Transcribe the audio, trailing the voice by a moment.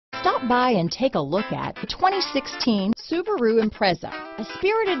Stop by and take a look at the 2016 Subaru Impreza. A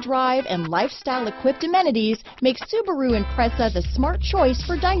spirited drive and lifestyle-equipped amenities make Subaru Impreza the smart choice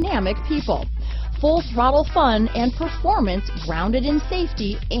for dynamic people. Full throttle fun and performance grounded in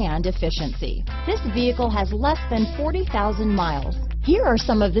safety and efficiency. This vehicle has less than 40,000 miles. Here are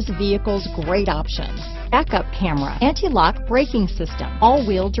some of this vehicle's great options: backup camera, anti-lock braking system,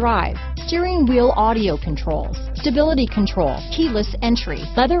 all-wheel drive, steering wheel audio controls, stability control, keyless entry,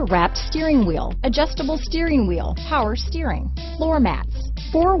 leather-wrapped steering wheel, adjustable steering wheel, power steering, floor mats,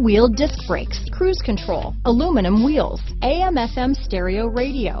 four-wheel disc brakes, cruise control, aluminum wheels, AM/FM stereo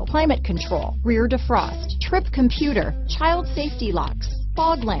radio, climate control, rear defrost, trip computer, child safety locks,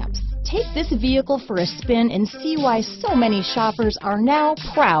 fog lamps. Take this vehicle for a spin and see why so many shoppers are now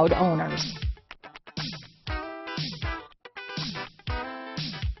proud owners.